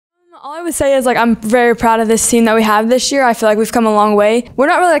All I would say is, I'm very proud of this team that we have this year. I feel like we've come a long way. We're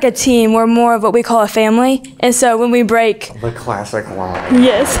not really like a team. We're more of what we call a family. And so when we break... The classic line.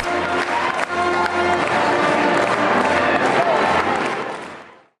 Yes.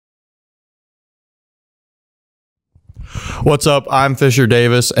 What's up? I'm Fisher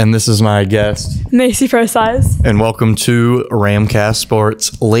Davis, and this is my guest, Macey Prosise. and welcome to Ramcast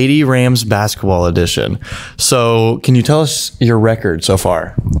Sports Lady Rams Basketball Edition. So, can you tell us your record so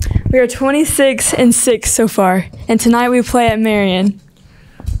far? We are 26-6 so far. And tonight we play at Marion.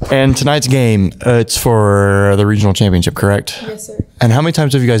 And tonight's game, it's for the regional championship, correct? Yes, sir. And how many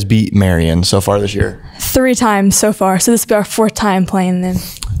times have you guys beat Marion so far this year? 3 times so far. So this will be our 4th time playing them.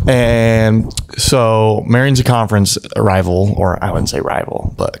 And so Marion's a conference rival, or I wouldn't say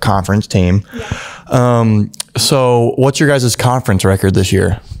rival, but conference team. Yeah. So what's your guys' conference record this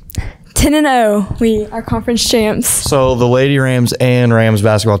year? 10-0. We are conference champs. So the Lady Rams and Rams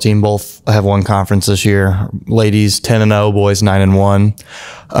basketball team both have won conference this year. Ladies 10-0, boys 9-1.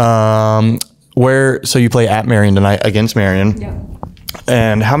 So you play at Marion tonight against Marion. Yep.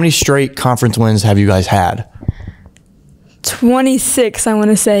 And how many straight conference wins have you guys had? 26, I want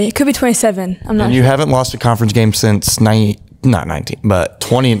to say. It could be 27. I'm not And you haven't lost a conference game since 2019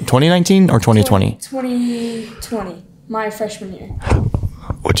 or 2020? 2020, my freshman year.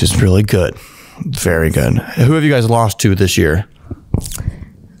 Which is really good. Very good. Who have you guys lost to this year?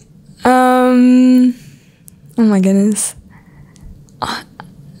 Oh my goodness.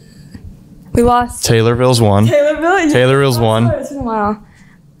 We lost. Taylorville's one. Taylorville's one. It's been a while.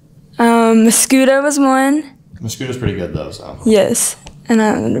 Mascuda was one. Mascuda's pretty good though, so. Yes. And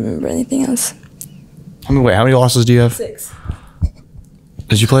I don't remember anything else. How many losses do you have? 6.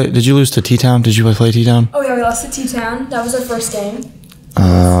 Did you lose to T-Town? Did you play T-Town? Oh yeah, we lost to T-Town. That was our first game.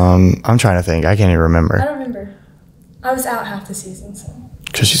 I'm trying to think. I can't even I remember. don't remember. I was out half the season, so.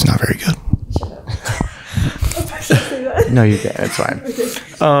 Because she's not very good. Shut up. If I should say that. No, you can't. It's fine.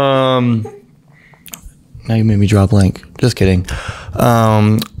 Okay. Now you made me draw a blank. Just kidding.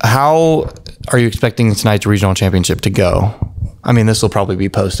 How are you expecting tonight's regional championship to go? I mean, this will probably be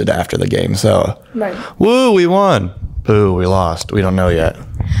posted after the game, so. Right. Woo, we won. Boo, we lost. We don't know yet.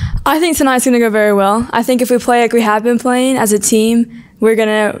 I think tonight's going to go very well. I think if we play like we have been playing as a team, we're going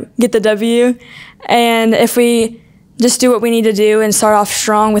to get the W. And if we just do what we need to do and start off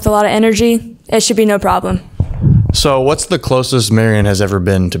strong with a lot of energy, it should be no problem. So what's the closest Marion has ever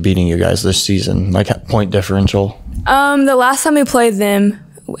been to beating you guys this season? Like point differential? The last time we played them,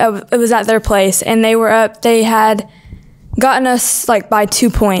 it was at their place, and they were up. They had gotten us by 2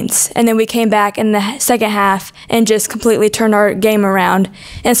 points, and then we came back in the second half and just completely turned our game around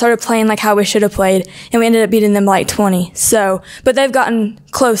and started playing like how we should have played, and we ended up beating them 20. So, but they've gotten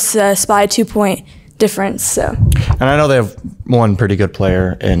close to us by a 2-point difference. So, and I know they have one pretty good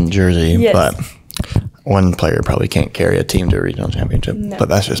player in Jersey, yes. But one player probably can't carry a team to a regional championship. No. But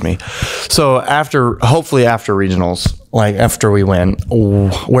that's just me. So hopefully after regionals, after we win,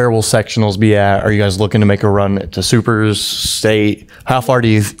 where will sectionals be at? Are you guys looking to make a run to supers, state? How far do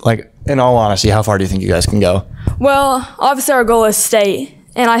you, in all honesty, how far do you think you guys can go? Well, obviously our goal is state,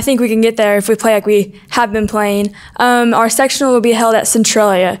 and I think we can get there if we play like we have been playing. Our sectional will be held at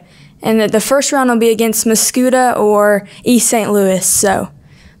Centralia, and the first round will be against Mascuda or East St. Louis, so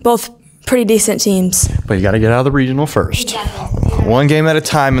both pretty decent teams. But you got to get out of the regional first. Exactly. One game at a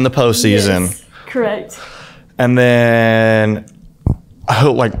time in the postseason. Yes, correct. And then,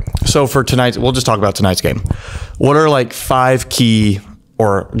 so for tonight, we'll just talk about tonight's game. What are 5 key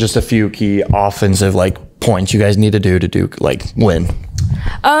or just a few key offensive points you guys need to do win?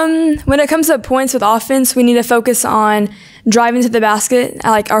 When it comes to points with offense, we need to focus on driving to the basket,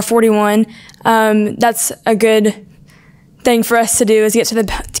 our 41. That's a good thing for us to do is get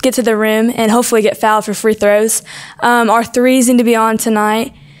to the rim and hopefully get fouled for free throws. Our threes need to be on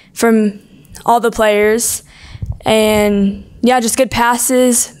tonight from all the players. And yeah, just good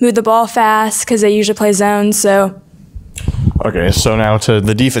passes, move the ball fast because they usually play zone. So. Okay, so now to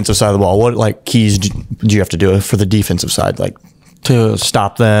the defensive side of the ball, what keys do you have to do for the defensive side, to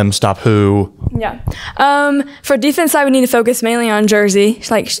stop them, stop who? Yeah. For defense side, we need to focus mainly on Jersey.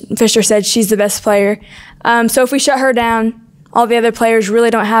 Like Fisher said, she's the best player. So if we shut her down, all the other players really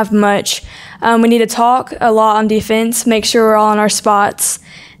don't have much. We need to talk a lot on defense, make sure we're all in our spots,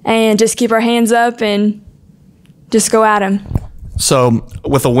 and just keep our hands up and just go at them. So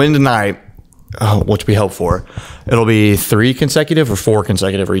with a win tonight, which we hope for, it'll be 3 consecutive or 4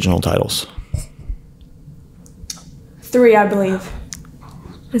 consecutive regional titles? 3, I believe.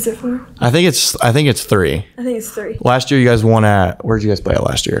 Is it 4? I think it's 3. I think it's 3. Last year you guys won at, where'd you guys play at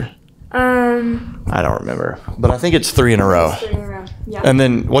last year? I don't remember, but I think it's 3 in a row. 3 in a row. Yeah. And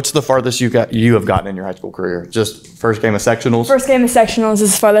then what's the farthest you have gotten in your high school career? Just first game of sectionals? First game of sectionals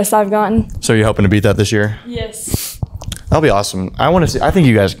is the farthest I've gotten. So you're hoping to beat that this year? Yes. That'll be awesome. I want to see. I think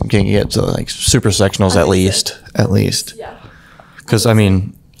you guys can get to like super sectionals at least. At least. Yeah. Because I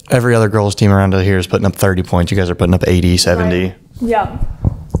mean, every other girls team around here is putting up 30 points. You guys are putting up 80, 70. Right. Yeah.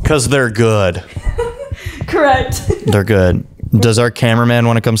 Because they're good. Correct. They're good. Does our cameraman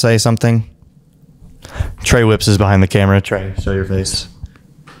want to come say something? Trey Whips is behind the camera. Trey, show your face.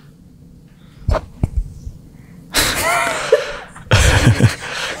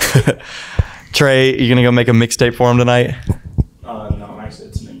 Trey, you gonna go make a mixtape for him tonight? No, actually,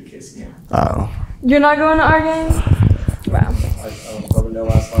 it's an indication game. Oh, You're not going to our game? Wow. I was probably there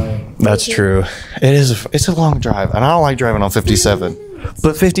last night. that's true. It's a long drive, and I don't like driving on 57.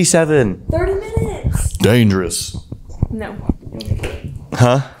 But 57, 30 minutes. dangerous. No.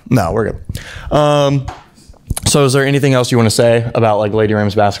 Huh? No, we're good. So is there anything else you want to say about like Lady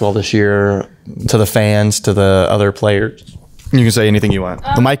Rams basketball this year to the fans, to the other players? You can say anything you want.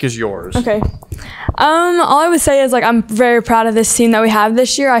 The mic is yours. Okay. All I would say is like I'm very proud of this team that we have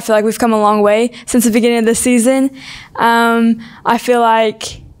this year. I feel like we've come a long way since the beginning of the season. I feel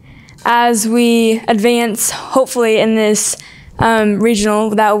like as we advance, hopefully in this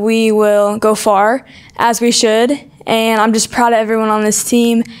regional, that we will go far as we should. And I'm just proud of everyone on this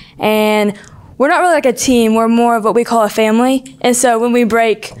team. And we're not really like a team. We're more of what we call a family. And so when we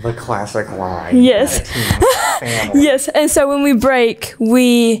break, The classic line. yes, yes. And so when we break,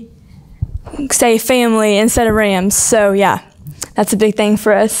 we say family instead of Rams. So yeah, that's a big thing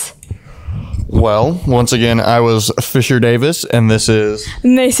for us. Well, once again, I was Fisher Davis, and this is...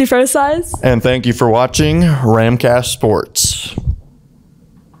 Macey Prosise. And thank you for watching Ramcast Sports.